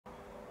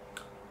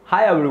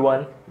Hi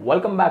everyone,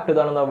 welcome back to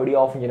another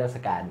video of Engineers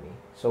Academy.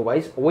 So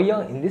guys, over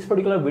here in this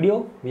particular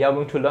video, we are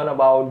going to learn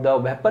about the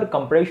vapor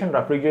compression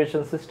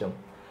refrigeration system.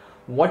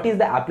 What is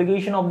the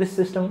application of this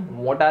system,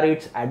 what are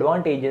its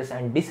advantages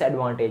and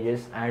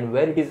disadvantages, and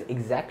where it is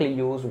exactly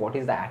used, what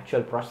is the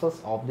actual process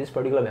of this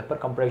particular vapor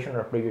compression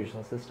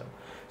refrigeration system.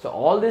 So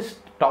all these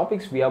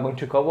topics we are going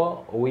to cover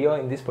over here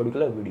in this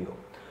particular video.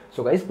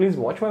 So guys, please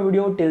watch my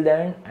video till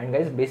then. And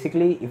guys,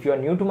 basically if you are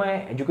new to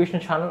my education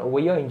channel over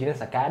here,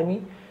 Engineers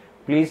Academy,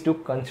 please do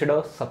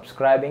consider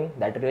subscribing.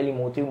 That really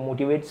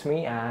motivates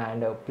me,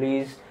 and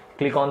please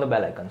click on the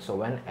bell icon, so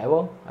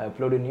whenever I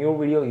upload a new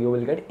video you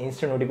will get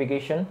instant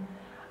notification.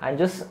 And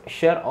just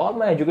share all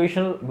my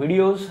educational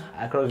videos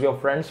across your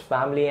friends,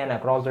 family, and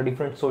across the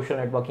different social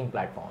networking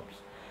platforms.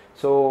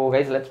 So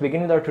guys, let's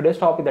begin with our today's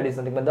topic, that is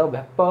nothing but the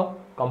vapor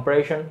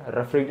compression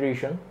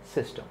refrigeration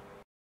system.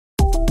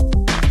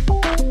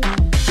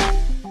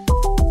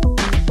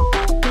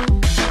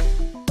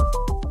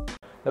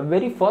 The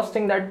very first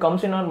thing that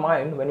comes in our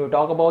mind when we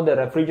talk about the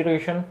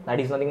refrigeration, that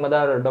is nothing but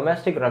the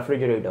domestic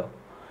refrigerator.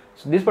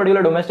 So this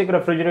particular domestic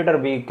refrigerator,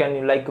 we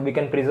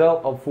can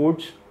preserve our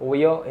foods over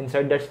here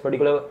inside that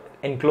particular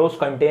enclosed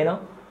container,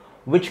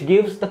 which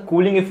gives the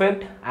cooling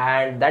effect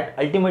and that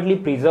ultimately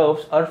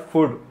preserves our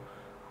food.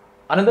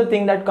 Another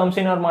thing that comes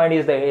in our mind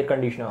is the air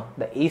conditioner,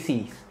 the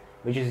ACs,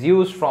 which is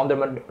used from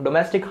the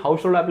domestic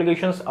household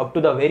applications up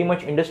to the very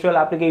much industrial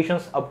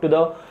applications, up to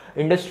the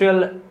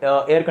industrial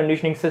air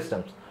conditioning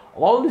systems.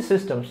 All these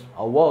systems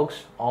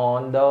works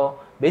on the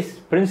base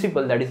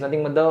principle, that is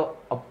nothing but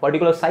a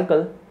particular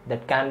cycle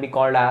that can be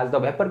called as the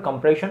vapor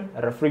compression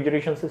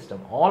refrigeration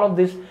system. All of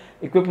these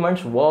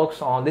equipments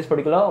works on this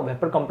particular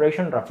vapor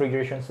compression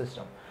refrigeration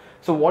system.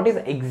 So what is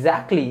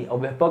exactly a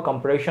vapor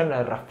compression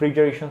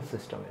refrigeration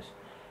system is?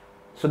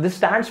 So this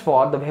stands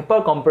for the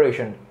vapor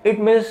compression.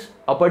 It means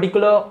a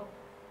particular,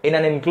 in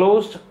an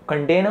enclosed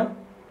container,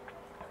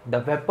 the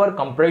vapor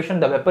compression,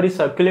 the vapor is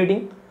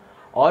circulating,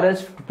 or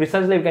as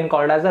precisely we can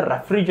call it as a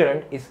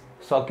refrigerant is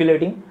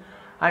circulating,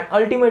 and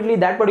ultimately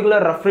that particular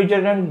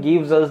refrigerant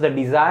gives us the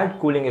desired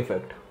cooling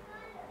effect.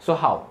 So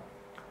how?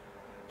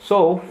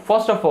 So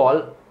first of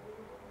all,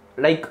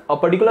 like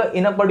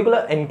in a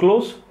particular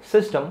enclosed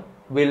system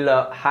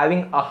will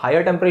having a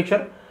higher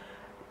temperature,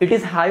 it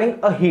is having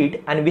a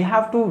heat, and we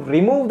have to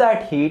remove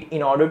that heat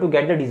in order to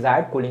get the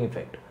desired cooling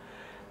effect.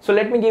 So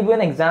let me give you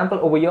an example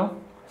over here.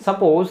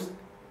 Suppose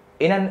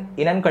in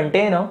an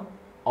container,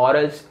 or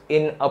else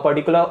in a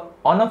particular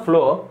on a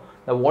floor,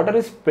 the water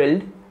is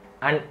spilled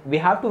and we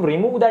have to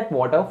remove that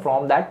water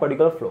from that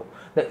particular floor.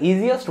 The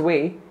easiest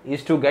way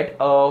is to get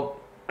a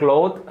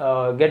cloth,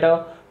 get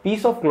a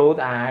piece of cloth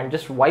and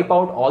just wipe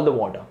out all the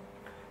water.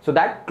 So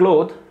that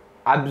cloth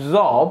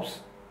absorbs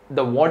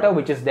the water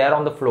which is there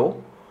on the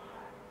floor,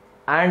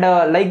 and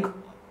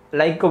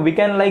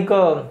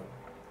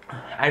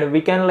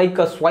we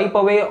can swipe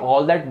away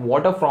all that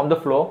water from the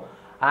floor,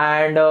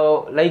 and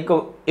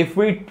if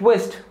we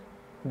twist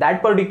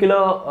that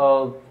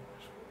particular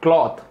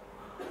cloth,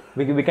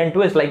 we can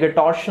twist like a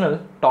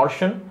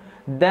torsion,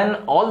 then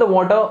all the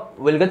water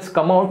will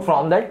come out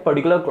from that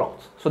particular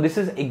cloth. So this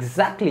is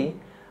exactly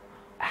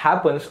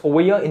happens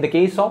over here in the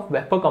case of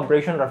vapor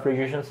compression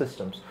refrigeration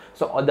systems.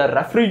 So the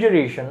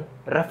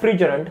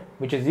refrigerant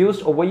which is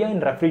used over here in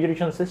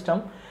refrigeration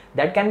system,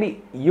 that can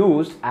be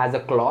used as a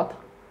cloth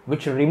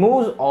which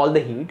removes all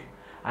the heat,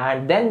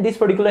 and then this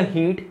particular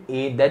heat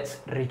that's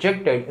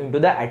rejected into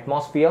the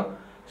atmosphere.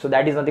 So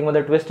that is nothing but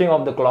the twisting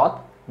of the cloth.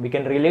 We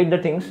can relate the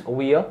things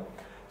over here.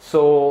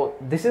 So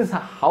this is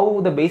how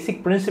the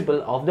basic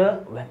principle of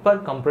the vapor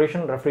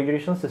compression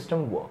refrigeration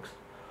system works.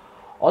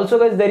 Also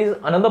guys, there is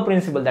another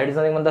principle, that is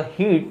nothing but the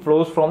heat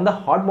flows from the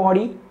hot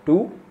body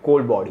to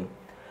cold body.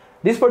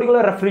 This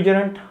particular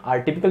refrigerant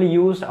are typically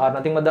used are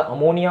nothing but the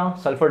ammonia,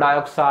 sulfur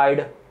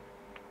dioxide,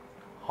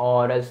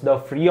 or as the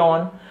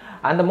freon,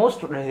 and the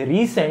most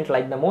recent,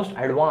 like the most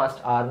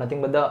advanced, are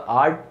nothing but the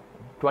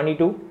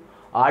R22,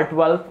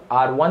 R12,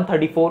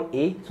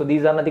 R134A. So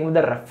these are nothing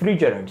but the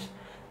refrigerants.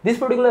 This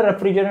particular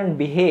refrigerant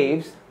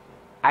behaves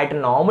at a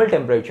normal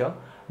temperature,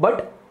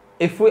 but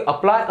if we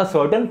apply a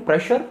certain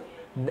pressure,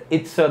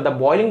 it's the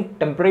boiling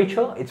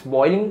temperature,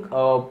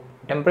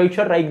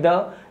 temperature like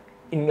the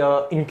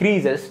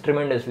increases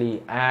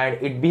tremendously,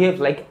 and it behaves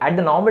like at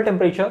the normal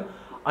temperature.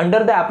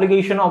 Under the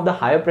application of the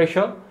higher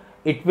pressure,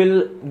 it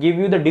will give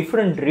you the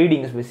different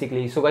readings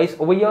basically. So guys,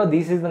 over here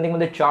this is nothing but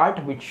the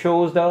chart which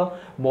shows the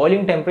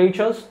boiling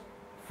temperatures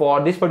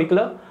for this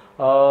particular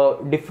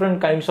different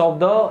kinds of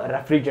the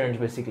refrigerants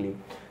basically.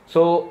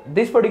 So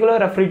this particular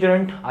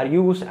refrigerant are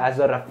used as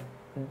a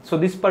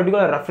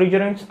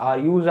refrigerants are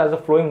used as a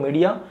flowing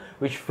media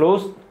which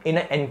flows in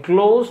an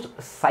enclosed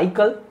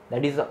cycle,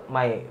 that is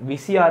my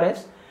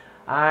VCRS,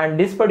 and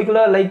this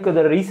particular like the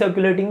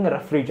recirculating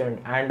refrigerant,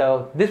 and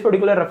this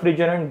particular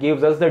refrigerant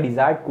gives us the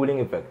desired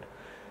cooling effect.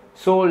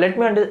 So let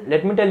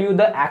me tell you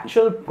the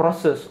actual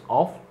process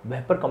of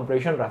vapor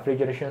compression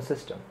refrigeration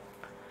system.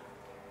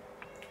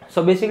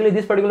 So basically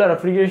this particular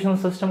refrigeration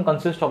system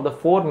consists of the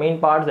four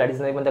main parts, that is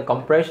the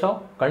compressor,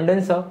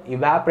 condenser,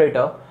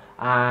 evaporator,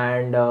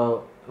 and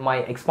my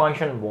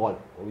expansion valve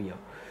over here.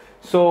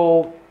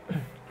 So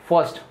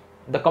first,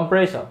 the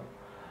compressor,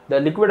 the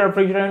liquid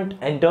refrigerant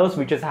enters,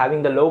 which is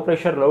having the low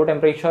pressure, low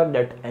temperature,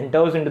 that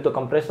enters into the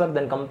compressor.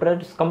 Then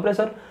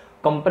compressor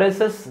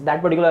compresses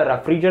that particular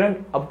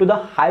refrigerant up to the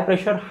high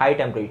pressure, high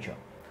temperature.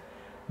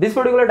 This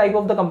particular type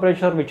of the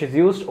compressor which is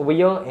used over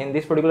here in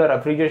this particular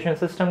refrigeration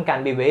system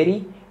can be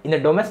vary. In the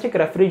domestic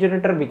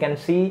refrigerator, we can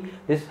see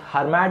this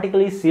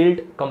hermetically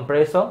sealed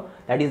compressor,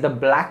 that is the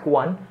black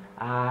one,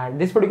 and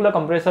this particular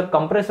compressor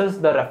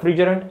compresses the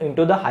refrigerant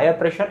into the higher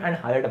pressure and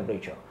higher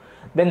temperature.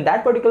 Then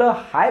that particular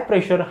high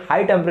pressure,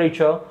 high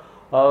temperature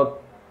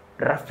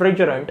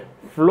refrigerant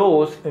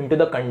flows into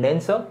the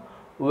condenser,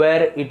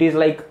 where it is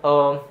like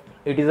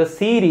it is a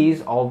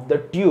series of the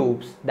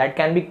tubes that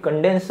can be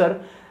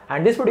condenser,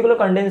 and this particular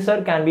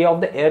condenser can be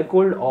of the air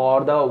cooled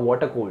or the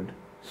water cooled.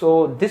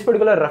 So this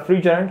particular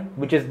refrigerant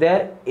which is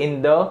there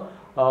in the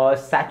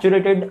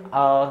saturated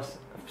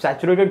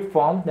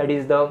form, that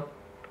is the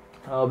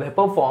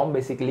vapor form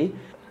basically,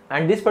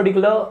 and this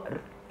particular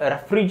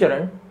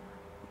refrigerant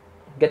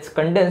gets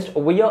condensed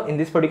over here in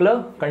this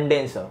particular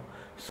condenser.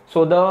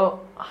 So the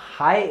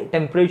high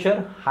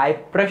temperature, high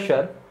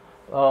pressure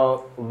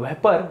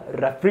vapor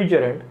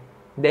refrigerant,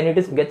 then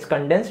it gets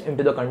condensed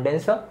into the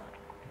condenser.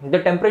 The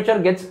temperature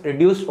gets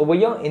reduced over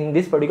here in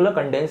this particular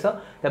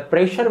condenser. The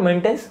pressure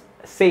maintains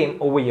same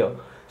over here.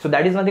 So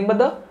that is nothing but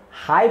the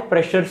high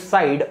pressure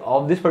side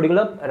of this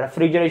particular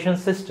refrigeration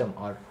system.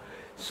 Or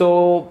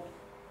so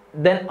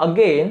then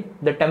again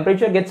the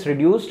temperature gets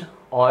reduced,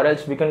 or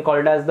else we can call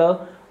it as the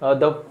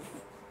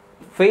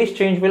phase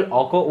change will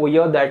occur over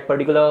here. That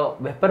particular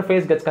vapor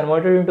phase gets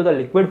converted into the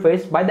liquid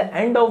phase. By the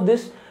end of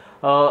this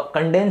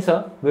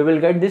condenser, we will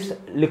get this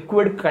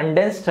liquid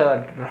condensed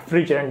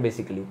refrigerant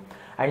basically.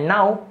 And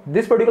now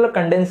this particular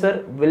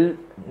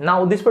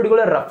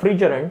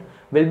refrigerant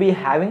will be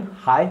having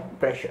high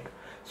pressure.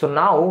 So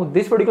now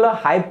this particular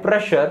high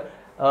pressure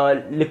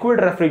liquid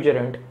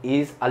refrigerant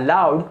is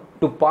allowed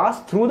to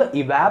pass through the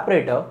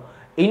evaporator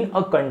in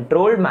a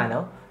controlled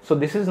manner. So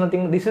this is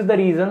the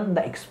reason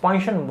the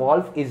expansion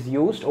valve is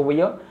used over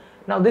here.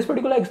 Now this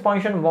particular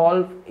expansion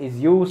valve is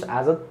used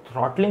as a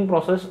throttling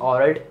process,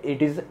 or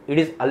it is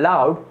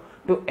allowed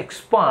to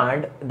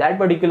expand that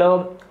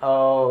particular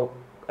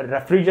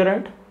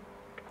refrigerant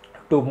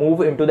to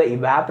move into the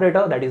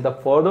evaporator, that is the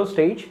further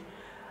stage.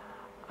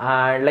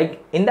 And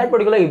like in that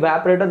particular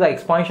evaporator, the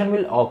expansion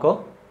will occur.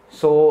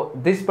 So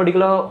this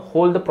particular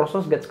whole the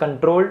process gets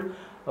controlled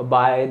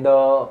by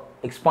the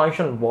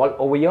expansion valve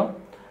over here.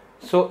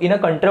 So in a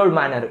controlled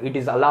manner, it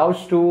is allowed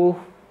to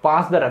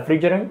pass the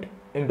refrigerant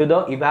into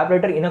the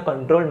evaporator in a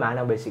controlled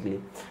manner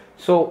basically.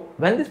 So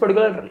when this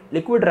particular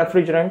liquid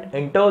refrigerant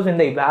enters in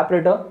the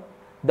evaporator,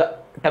 the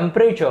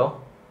temperature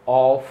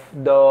of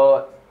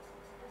the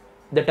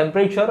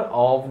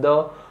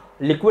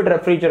liquid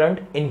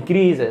refrigerant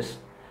increases.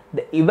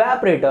 The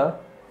evaporator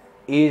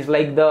is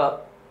like the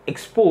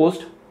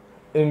exposed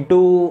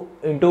into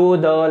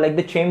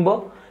the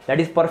chamber that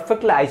is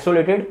perfectly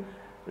isolated.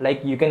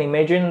 Like you can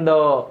imagine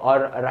the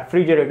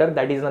refrigerator,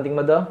 that is nothing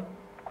but the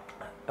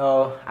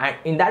and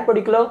in that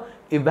particular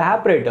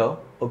evaporator,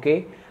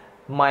 okay,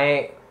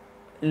 my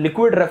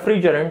liquid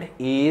refrigerant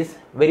is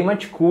very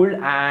much cooled,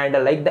 and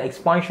like the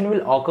expansion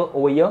will occur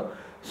over here.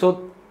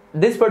 So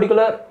this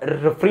particular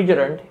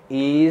refrigerant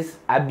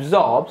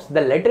absorbs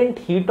the latent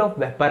heat of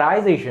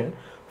vaporization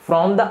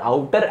from the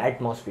outer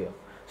atmosphere.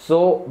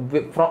 So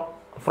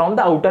from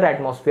the outer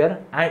atmosphere,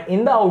 and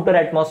in the outer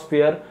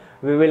atmosphere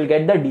we will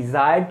get the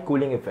desired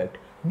cooling effect.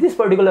 This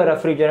particular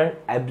refrigerant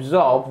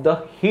absorbs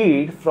the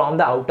heat from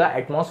the outer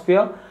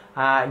atmosphere,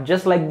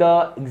 just like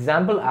the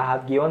example I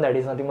have given, that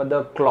is nothing but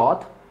the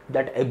cloth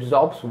that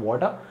absorbs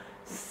water.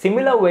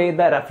 Similar way,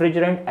 the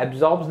refrigerant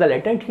absorbs the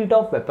latent heat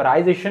of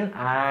vaporization,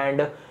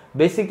 and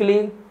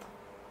basically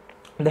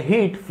the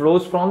heat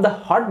flows from the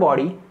hot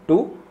body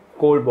to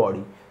cold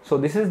body. So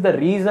this is the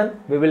reason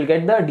we will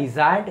get the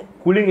desired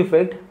cooling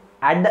effect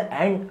at the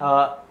end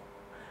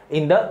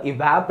in the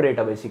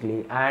evaporator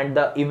basically, and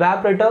the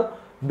evaporator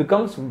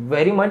becomes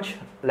very much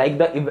like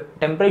the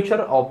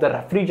temperature of the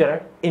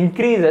refrigerant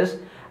increases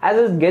as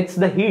it gets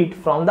the heat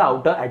from the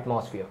outer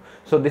atmosphere.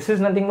 So this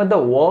is nothing but the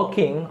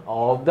working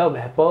of the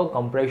vapor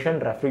compression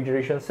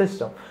refrigeration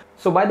system.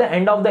 So by the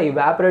end of the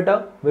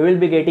evaporator, we will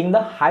be getting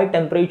the high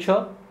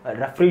temperature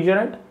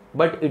refrigerant,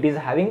 but it is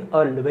having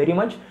a very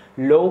much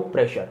low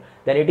pressure.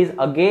 Then it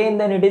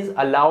is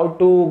allowed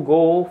to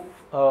go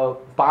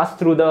pass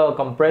through the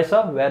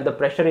compressor, where the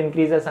pressure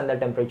increases and the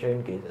temperature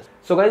increases.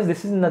 So guys,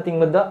 this is nothing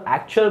but the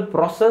actual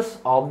process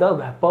of the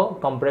vapor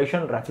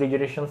compression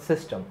refrigeration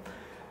system.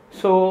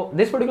 So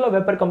this particular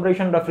vapor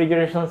compression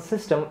refrigeration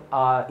system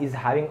is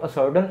having a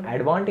certain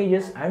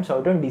advantages and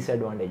certain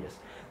disadvantages.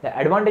 The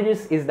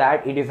advantages is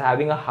that it is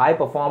having a high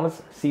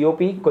performance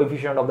COP,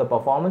 coefficient of the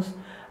performance,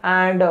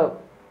 and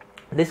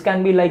this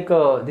can be like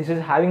this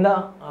is having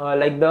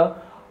the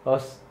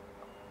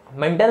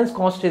maintenance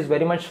cost is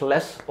very much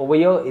less over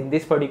here in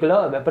this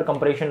particular vapor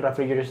compression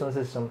refrigeration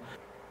system.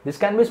 This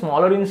can be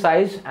smaller in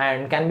size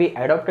and can be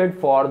adapted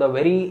for the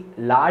very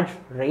large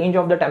range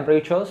of the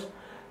temperatures.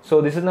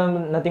 So this is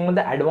nothing but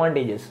the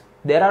advantages.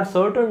 There are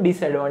certain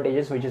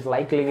disadvantages, which is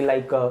likely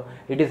like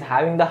it is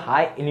having the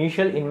high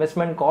initial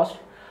investment cost,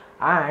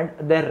 and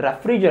the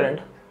refrigerant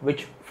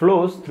which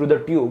flows through the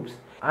tubes,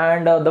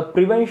 and the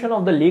prevention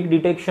of the leak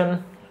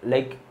detection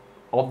like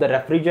of the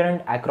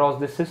refrigerant across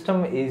the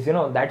system is,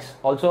 that's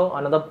also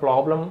another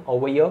problem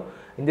over here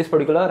in this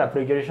particular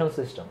refrigeration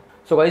system.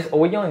 So guys,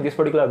 over here in this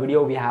particular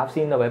video we have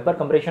seen the vapor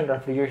compression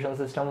refrigeration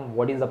system,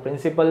 what is the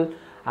principle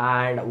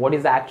and what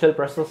is the actual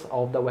process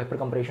of the vapor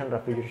compression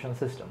refrigeration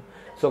system.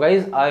 So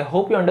guys, I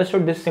hope you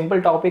understood this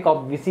simple topic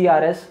of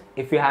VCRS.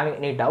 If you have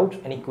any doubts,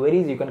 any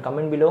queries, you can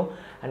comment below,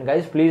 and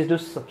guys, please do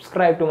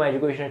subscribe to my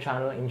education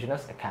channel,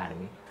 Engineers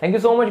Academy. Thank you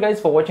so much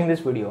guys for watching this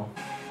video.